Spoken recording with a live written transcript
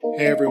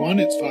Hey everyone,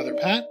 it's Father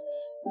Pat,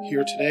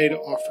 here today to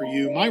offer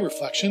you my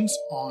reflections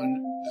on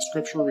the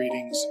scripture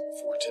readings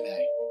for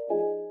today.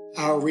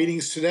 Our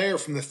readings today are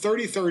from the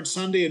 33rd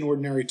Sunday in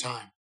Ordinary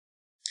Time.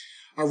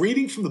 A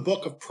reading from the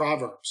book of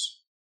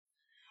Proverbs.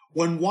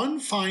 When one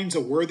finds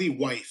a worthy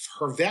wife,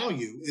 her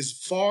value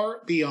is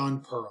far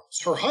beyond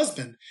pearls. Her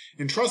husband,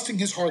 entrusting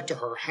his heart to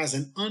her, has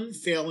an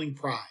unfailing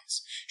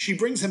prize. She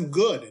brings him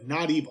good and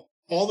not evil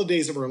all the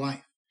days of her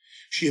life.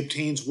 She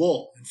obtains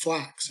wool and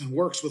flax and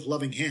works with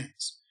loving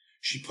hands.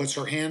 She puts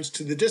her hands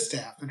to the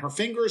distaff, and her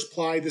fingers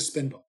ply the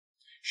spindle.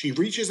 She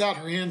reaches out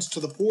her hands to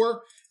the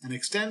poor and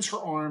extends her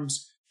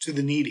arms to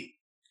the needy.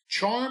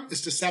 Charm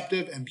is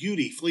deceptive and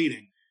beauty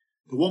fleeting.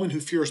 The woman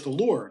who fears the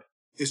Lord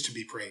is to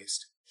be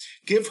praised.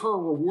 Give her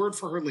a reward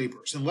for her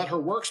labors, and let her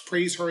works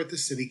praise her at the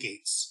city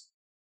gates.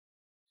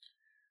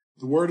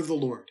 The word of the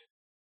Lord.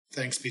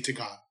 Thanks be to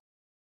God.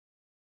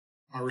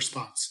 Our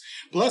response.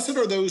 Blessed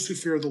are those who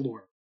fear the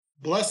Lord.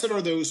 Blessed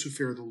are those who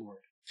fear the Lord.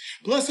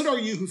 Blessed are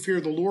you who fear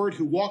the Lord,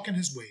 who walk in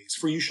his ways,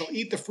 for you shall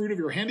eat the fruit of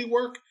your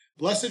handiwork.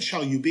 Blessed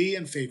shall you be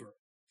and favored.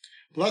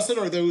 Blessed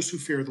are those who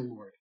fear the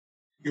Lord.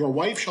 Your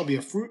wife shall be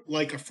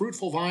like a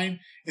fruitful vine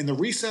in the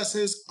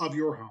recesses of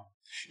your home,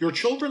 your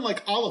children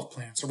like olive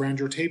plants around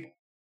your table.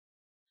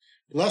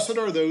 Blessed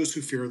are those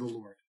who fear the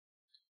Lord.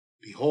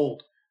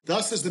 Behold,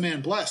 thus is the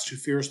man blessed who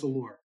fears the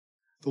Lord.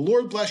 The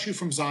Lord bless you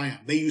from Zion.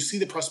 May you see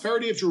the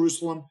prosperity of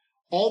Jerusalem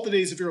all the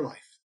days of your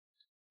life.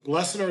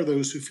 Blessed are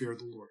those who fear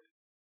the Lord.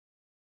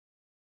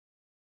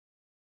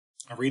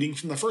 A reading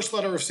from the first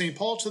letter of St.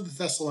 Paul to the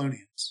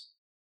Thessalonians.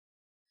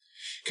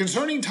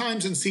 Concerning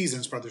times and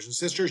seasons, brothers and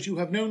sisters, you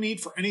have no need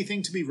for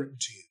anything to be written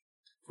to you,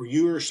 for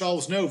you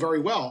yourselves know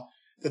very well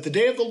that the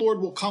day of the Lord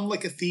will come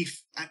like a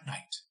thief at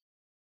night.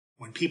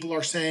 When people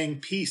are saying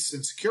peace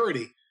and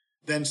security,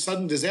 then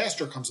sudden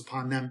disaster comes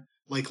upon them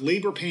like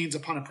labor pains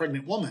upon a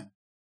pregnant woman,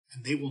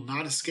 and they will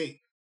not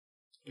escape.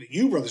 But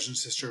you, brothers and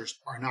sisters,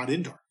 are not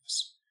in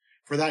darkness,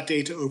 for that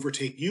day to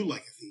overtake you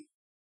like a thief.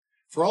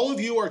 For all of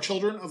you are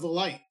children of the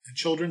light and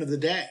children of the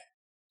day.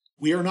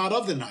 We are not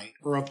of the night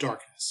or of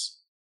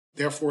darkness.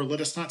 Therefore,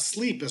 let us not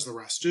sleep as the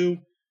rest do,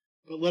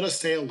 but let us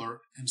stay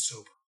alert and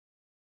sober.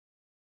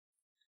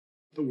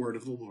 The word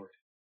of the Lord.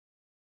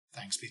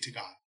 Thanks be to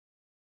God.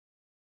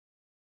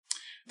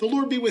 The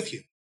Lord be with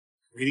you.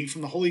 Reading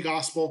from the Holy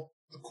Gospel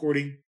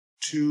according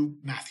to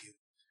Matthew.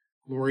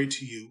 Glory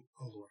to you,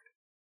 O Lord.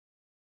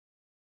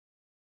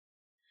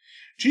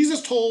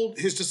 Jesus told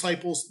his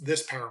disciples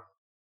this parable.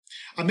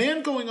 A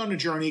man going on a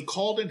journey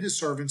called in his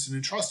servants and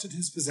entrusted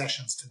his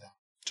possessions to them.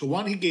 To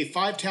one he gave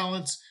 5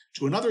 talents,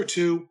 to another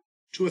 2,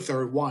 to a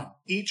third 1,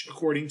 each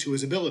according to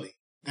his ability.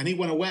 Then he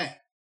went away.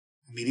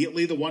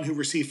 Immediately the one who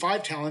received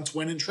 5 talents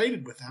went and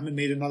traded with them and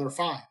made another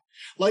 5.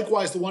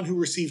 Likewise the one who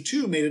received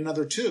 2 made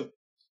another 2.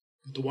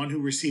 But the one who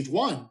received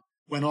 1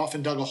 went off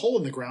and dug a hole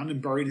in the ground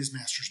and buried his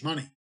master's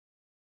money.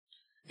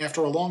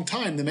 After a long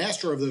time the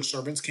master of those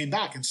servants came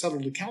back and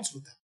settled accounts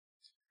with them.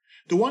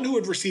 The one who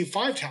had received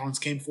 5 talents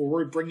came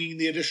forward, bringing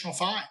the additional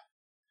 5.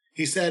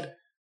 He said,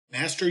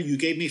 Master, you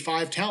gave me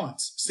 5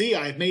 talents. See,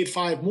 I have made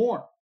 5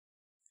 more.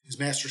 His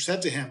master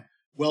said to him,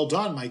 Well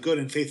done, my good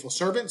and faithful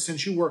servant.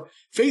 Since you were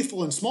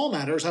faithful in small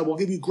matters, I will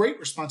give you great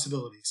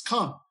responsibilities.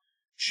 Come,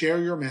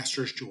 share your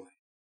master's joy.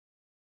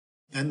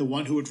 Then the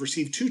one who had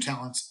received 2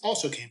 talents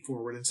also came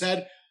forward and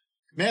said,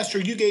 Master,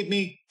 you gave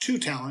me 2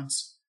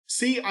 talents.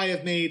 See, I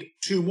have made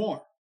 2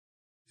 more.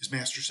 His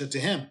master said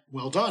to him,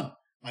 Well done,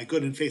 my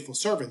good and faithful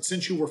servant.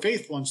 Since you were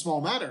faithful in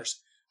small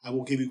matters, I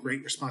will give you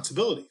great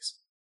responsibilities.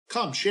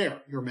 Come,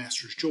 share your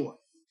master's joy.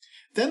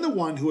 Then the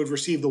one who had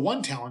received the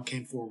 1 talent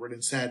came forward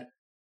and said,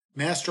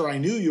 Master, I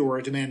knew you were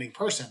a demanding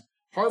person,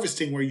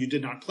 harvesting where you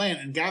did not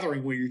plant and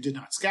gathering where you did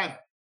not scatter.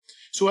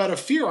 So out of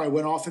fear I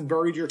went off and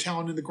buried your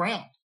talent in the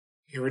ground.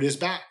 Here it is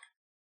back.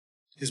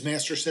 His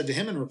master said to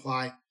him in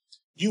reply,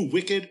 You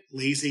wicked,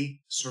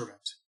 lazy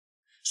servant.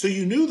 So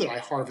you knew that I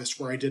harvest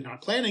where I did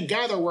not plant and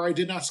gather where I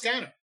did not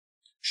scatter.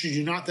 Should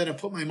you not then have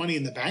put my money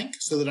in the bank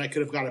so that I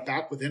could have got it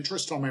back with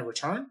interest on my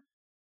return?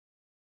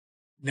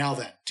 Now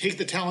then, take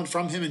the talent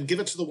from him and give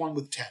it to the one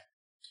with 10.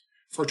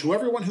 For to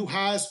everyone who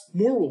has,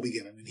 more will be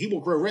given, and he will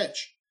grow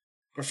rich.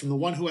 But from the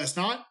one who has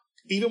not,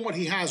 even what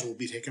he has will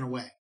be taken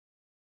away.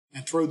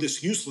 And throw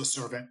this useless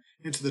servant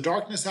into the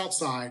darkness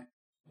outside,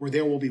 where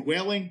there will be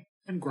wailing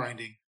and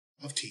grinding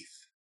of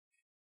teeth.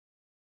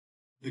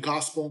 The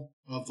Gospel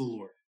of the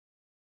Lord.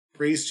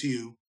 Praise to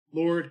you,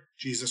 Lord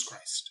Jesus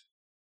Christ.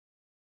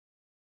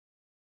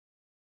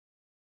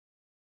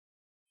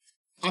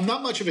 I'm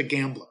not much of a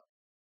gambler.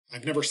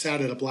 I've never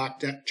sat at a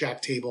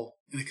blackjack table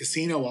in a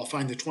casino while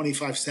find the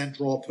 25-cent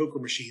draw poker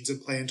machines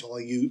and play until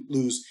I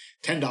lose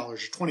 $10 or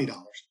 $20.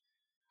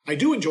 I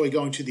do enjoy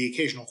going to the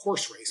occasional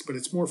horse race, but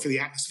it's more for the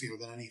atmosphere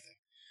than anything.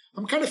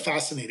 I'm kind of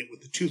fascinated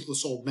with the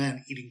toothless old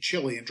men eating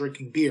chili and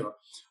drinking beer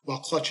while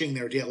clutching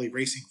their daily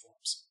racing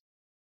forms.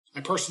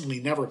 I personally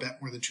never bet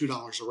more than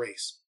 $2 a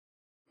race.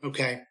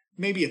 Okay,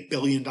 maybe $1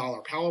 billion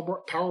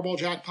Powerball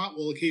jackpot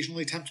will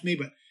occasionally tempt me,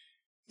 but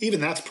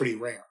even that's pretty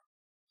rare.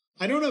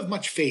 I don't have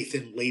much faith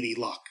in Lady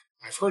Luck.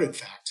 I've heard, in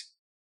fact,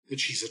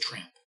 that she's a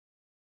tramp.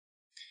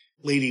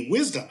 Lady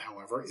Wisdom,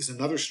 however, is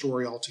another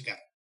story altogether.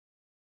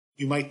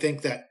 You might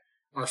think that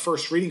our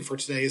first reading for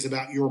today is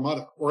about your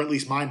mother, or at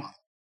least my mother.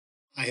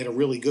 I had a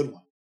really good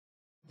one.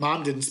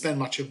 Mom didn't spend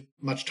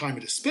much time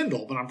at a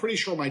spindle, but I'm pretty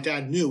sure my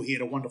dad knew he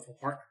had a wonderful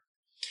partner.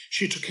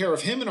 She took care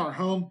of him in our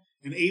home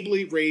and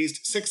ably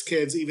raised 6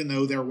 kids, even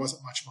though there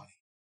wasn't much money.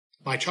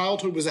 My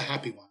childhood was a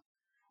happy one.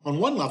 On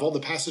one level, the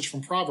passage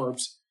from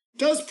Proverbs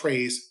does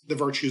praise the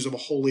virtues of a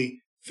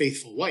holy,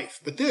 faithful wife.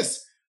 But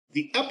this,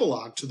 the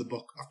epilogue to the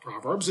book of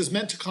Proverbs, is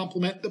meant to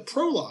complement the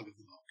prologue of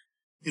the book,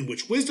 in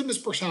which wisdom is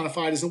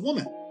personified as a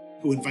woman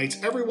who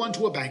invites everyone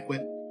to a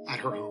banquet at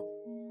her home.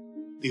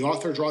 The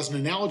author draws an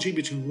analogy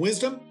between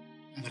wisdom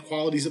and the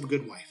qualities of a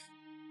good wife.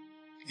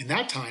 In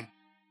that time,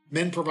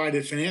 men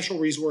provided financial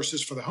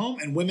resources for the home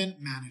and women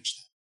managed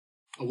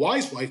them. A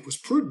wise wife was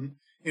prudent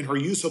in her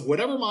use of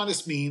whatever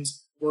modest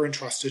means were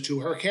entrusted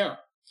to her care.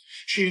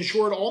 She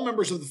ensured all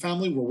members of the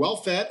family were well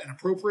fed and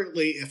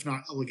appropriately, if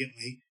not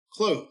elegantly,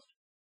 clothed.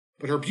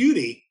 But her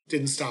beauty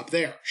didn't stop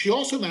there. She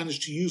also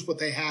managed to use what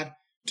they had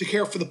to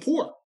care for the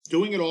poor,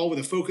 doing it all with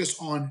a focus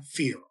on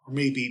fear, or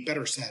maybe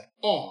better said,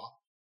 awe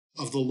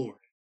of the Lord.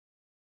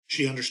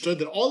 She understood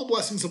that all the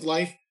blessings of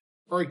life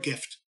are a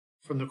gift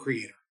from the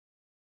Creator.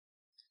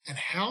 And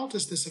how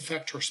does this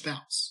affect her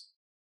spouse?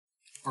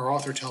 Our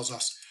author tells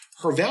us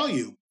her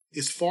value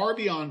is far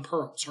beyond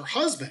pearls. Her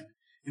husband,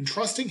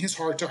 entrusting his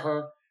heart to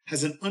her,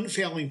 has an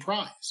unfailing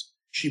prize.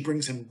 She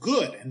brings him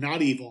good and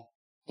not evil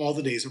all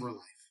the days of her life.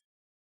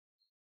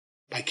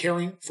 By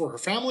caring for her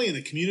family and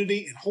the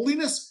community in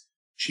holiness,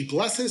 she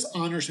blesses,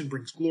 honors, and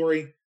brings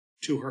glory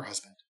to her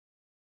husband.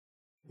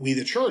 We,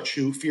 the church,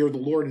 who fear the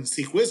Lord and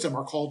seek wisdom,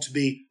 are called to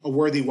be a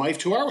worthy wife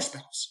to our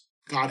spouse,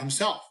 God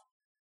himself.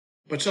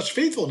 But such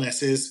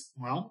faithfulness is,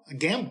 well, a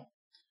gamble,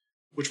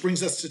 which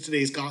brings us to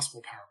today's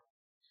gospel parable.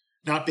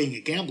 Not being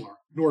a gambler,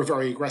 nor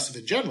very aggressive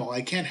in general,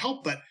 I can't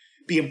help but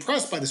be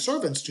impressed by the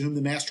servants to whom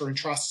the master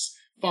entrusts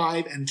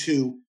 5 and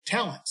 2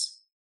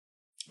 talents.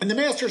 In the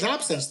master's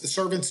absence, the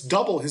servants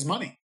double his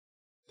money.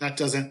 That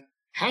doesn't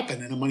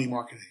happen in a money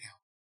market account.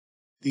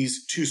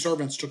 These 2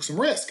 servants took some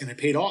risk and it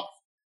paid off.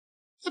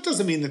 That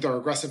doesn't mean that their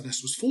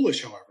aggressiveness was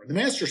foolish, however. The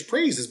master's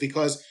praise is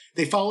because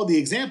they followed the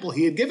example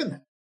he had given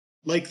them.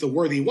 Like the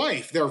worthy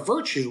wife, their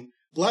virtue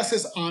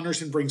blesses,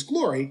 honors, and brings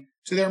glory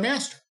to their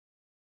master.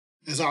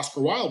 As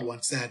Oscar Wilde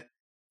once said,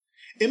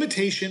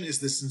 imitation is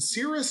the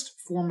sincerest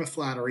form of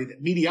flattery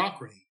that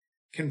mediocrity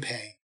can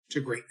pay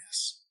to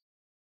greatness.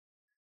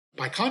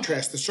 By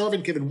contrast, the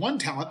servant given 1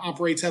 talent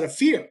operates out of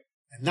fear,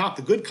 and not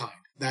the good kind,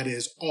 that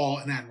is, awe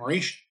and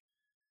admiration.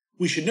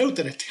 We should note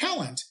that a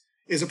talent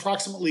is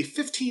approximately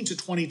 15 to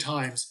 20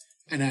 times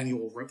an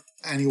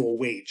annual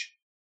wage.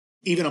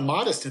 Even a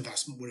modest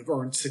investment would have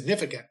earned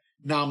significant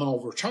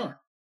nominal return.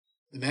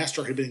 The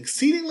master had been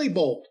exceedingly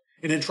bold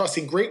in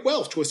entrusting great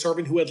wealth to a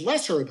servant who had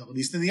lesser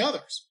abilities than the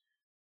others.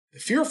 The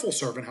fearful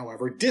servant,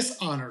 however,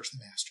 dishonors the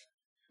master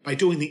by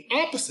doing the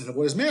opposite of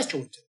what his master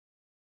would do.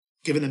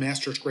 Given the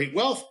master's great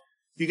wealth,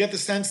 you get the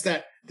sense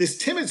that this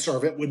timid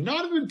servant would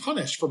not have been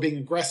punished for being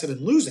aggressive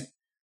and losing.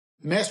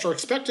 The master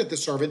expected the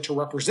servant to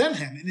represent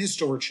him in his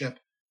stewardship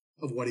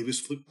of what he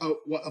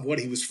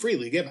was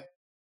freely given.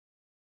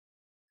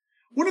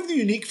 One of the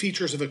unique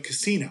features of a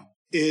casino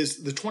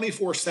is the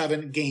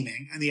 24/7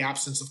 gaming and the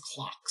absence of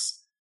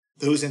clocks.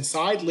 Those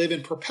inside live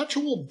in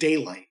perpetual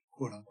daylight,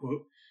 quote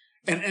unquote,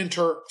 and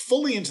enter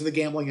fully into the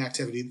gambling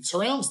activity that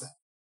surrounds them.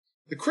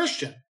 The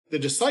Christian, the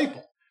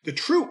disciple, the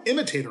true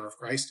imitator of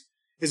Christ,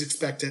 is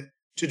expected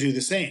to do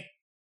the same.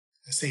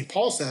 As St.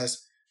 Paul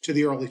says to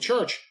the early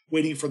church,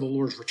 waiting for the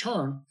Lord's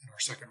return in our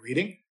second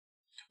reading,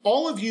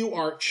 all of you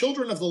are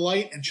children of the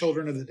light and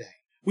children of the day.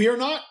 We are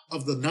not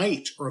of the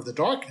night or of the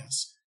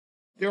darkness.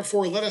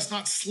 Therefore, let us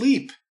not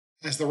sleep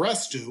as the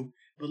rest do,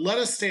 but let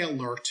us stay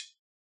alert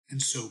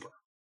and sober.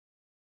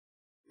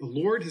 The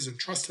Lord has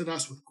entrusted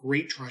us with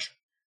great treasure.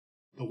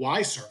 The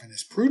wise servant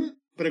is prudent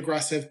but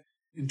aggressive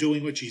in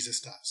doing what Jesus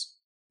does.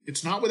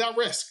 It's not without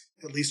risk,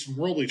 at least in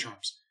worldly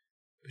terms.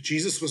 But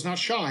Jesus was not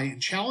shy in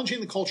challenging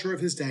the culture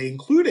of his day,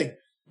 including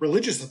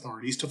religious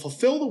authorities, to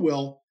fulfill the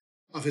will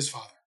of his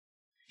Father.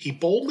 He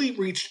boldly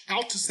reached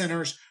out to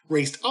sinners,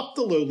 raised up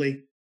the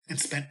lowly, and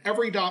spent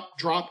every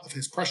drop of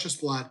his precious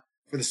blood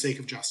for the sake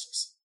of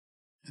justice.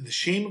 And the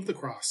shame of the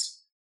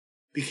cross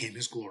became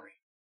his glory.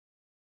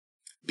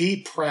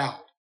 Be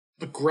proud,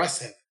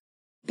 aggressive,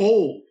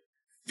 bold,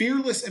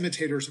 fearless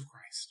imitators of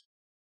Christ,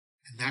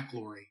 and that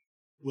glory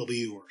will be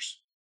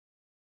yours.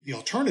 The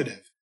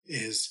alternative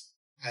is,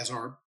 as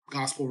our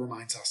gospel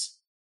reminds us,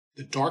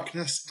 the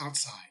darkness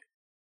outside,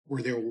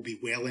 where there will be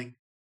wailing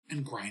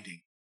and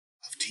grinding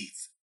of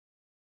teeth.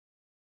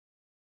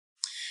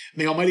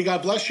 May Almighty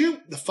God bless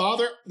you, the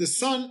Father, the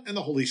Son, and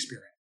the Holy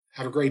Spirit.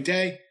 Have a great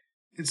day,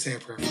 and say a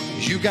prayer for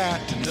me. You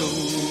got to know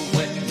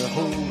when to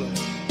hold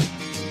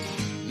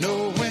up,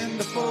 know when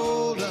to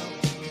fold up,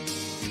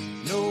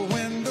 know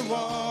when to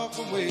walk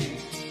away,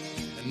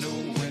 and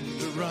know when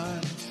to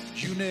run.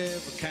 You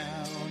never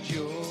count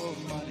your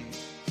money.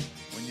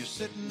 When you're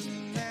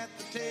sitting at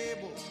the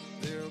table,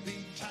 there'll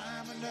be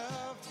time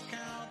enough for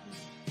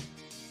counting.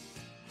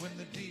 When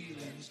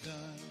dealing's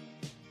done.